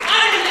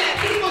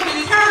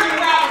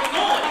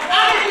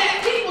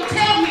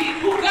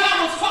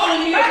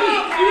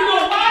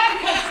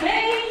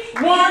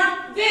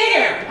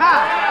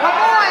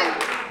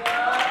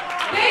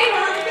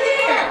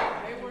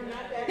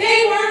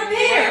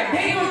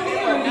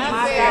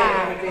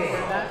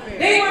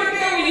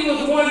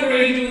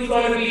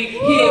going to be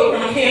healed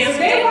from cancer.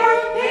 They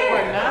weren't there.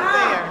 They were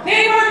not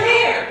there. They weren't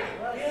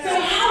there.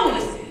 So how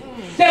is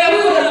it that we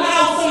would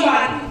allow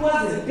somebody who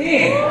wasn't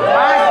there